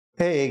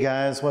Hey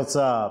guys, what's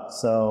up?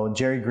 So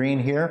Jerry Green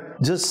here.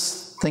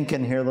 Just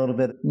thinking here a little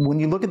bit. When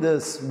you look at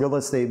this real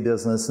estate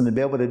business and to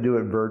be able to do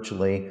it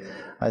virtually,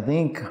 I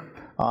think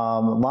a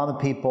lot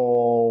of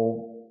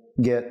people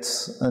get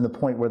in the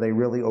point where they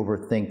really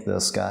overthink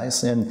this,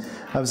 guys. And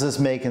I was just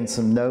making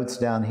some notes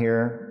down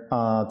here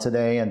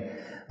today, and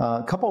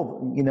a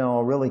couple,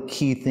 really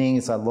key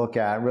things I look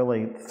at,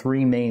 really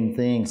three main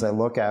things I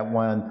look at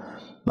when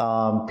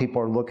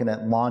people are looking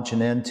at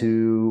launching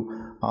into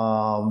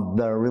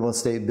the real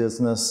estate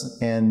business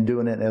and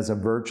doing it as a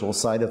virtual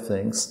side of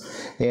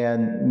things.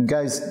 And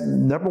guys,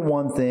 number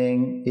one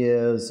thing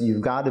is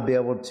you've got to be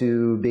able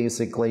to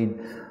basically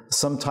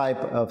some type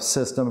of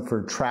system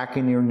for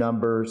tracking your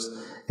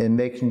numbers and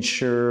making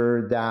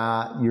sure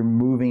that you're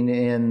moving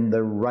in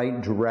the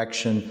right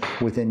direction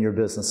within your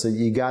business. So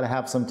you got to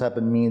have some type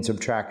of means of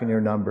tracking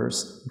your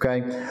numbers,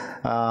 okay?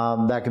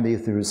 That can be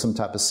through some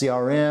type of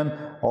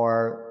CRM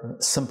or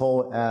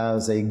simple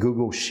as a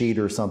Google Sheet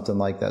or something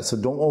like that. So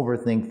don't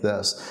overthink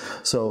this.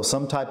 So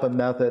some type of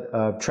method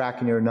of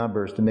tracking your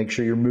numbers to make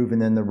sure you're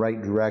moving in the right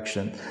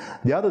direction.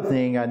 The other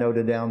thing I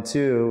noted down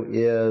too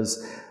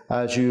is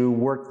as you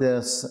work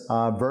this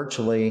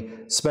virtually,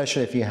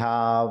 especially if you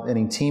have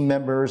any team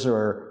members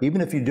or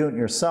even if you do it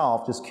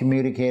yourself, just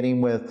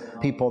communicating with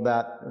people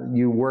that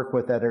you work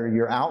with that are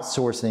you're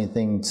outsourcing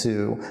anything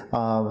to,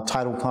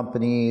 title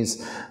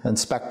companies,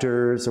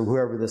 inspectors, or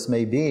whoever this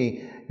may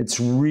be, it's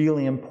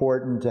really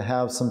important to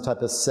have some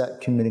type of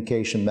set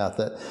communication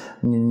method.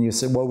 And you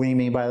say, well, what do you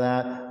mean by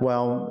that?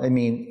 Well, I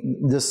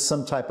mean, just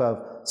some type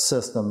of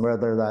system,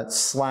 whether that's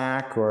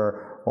Slack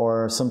or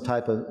some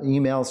type of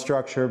email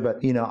structure,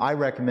 but I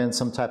recommend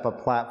some type of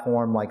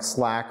platform like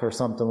Slack or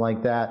something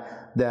like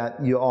that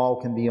that you all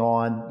can be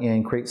on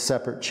and create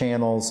separate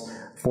channels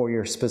for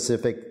your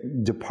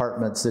specific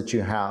departments that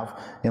you have.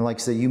 And like I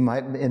said,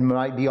 it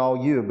might be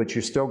all you, but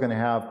you're still going to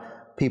have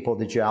people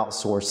that you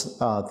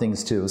outsource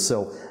things to.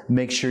 So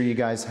make sure you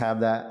guys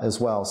have that as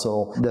well.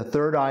 So the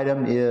third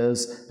item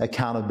is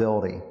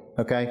accountability.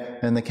 Okay,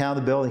 and the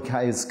accountability,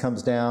 guys,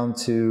 comes down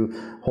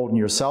to holding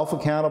yourself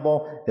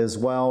accountable as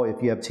well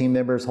if you have team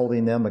members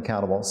holding them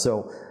accountable.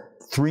 So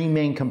three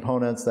main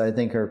components that I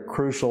think are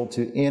crucial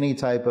to any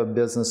type of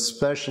business,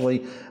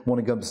 especially when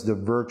it comes to the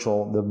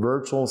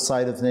virtual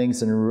side of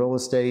things in real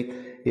estate.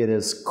 It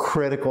is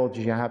critical that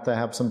you have to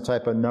have some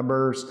type of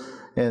numbers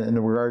in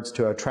regards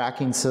to a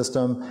tracking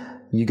system.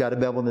 You got to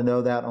be able to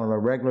know that on a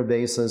regular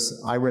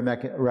basis. I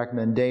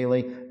recommend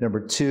daily. Number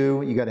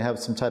two, you got to have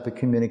some type of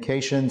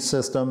communication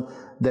system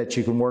that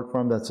you can work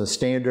from. That's a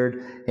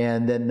standard.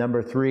 And then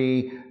number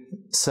three,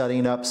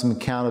 setting up some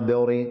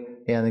accountability.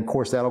 And of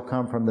course, that'll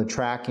come from the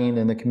tracking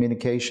and the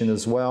communication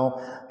as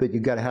well. But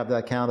you've got to have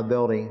that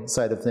accountability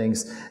side of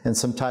things and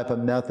some type of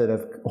method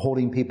of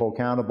holding people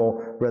accountable,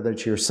 whether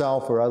it's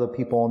yourself or other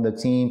people on the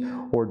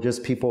team or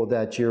just people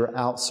that you're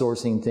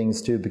outsourcing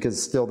things to,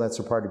 because still that's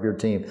a part of your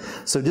team.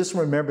 So just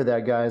remember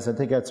that, guys. I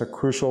think that's a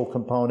crucial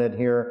component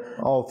here,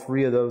 all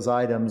three of those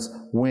items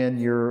when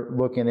you're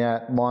looking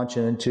at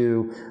launching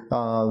into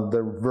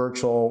the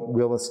virtual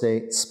real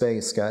estate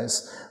space,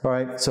 guys. All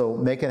right, so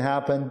make it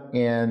happen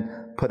and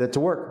put it to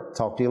work.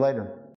 Talk to you later.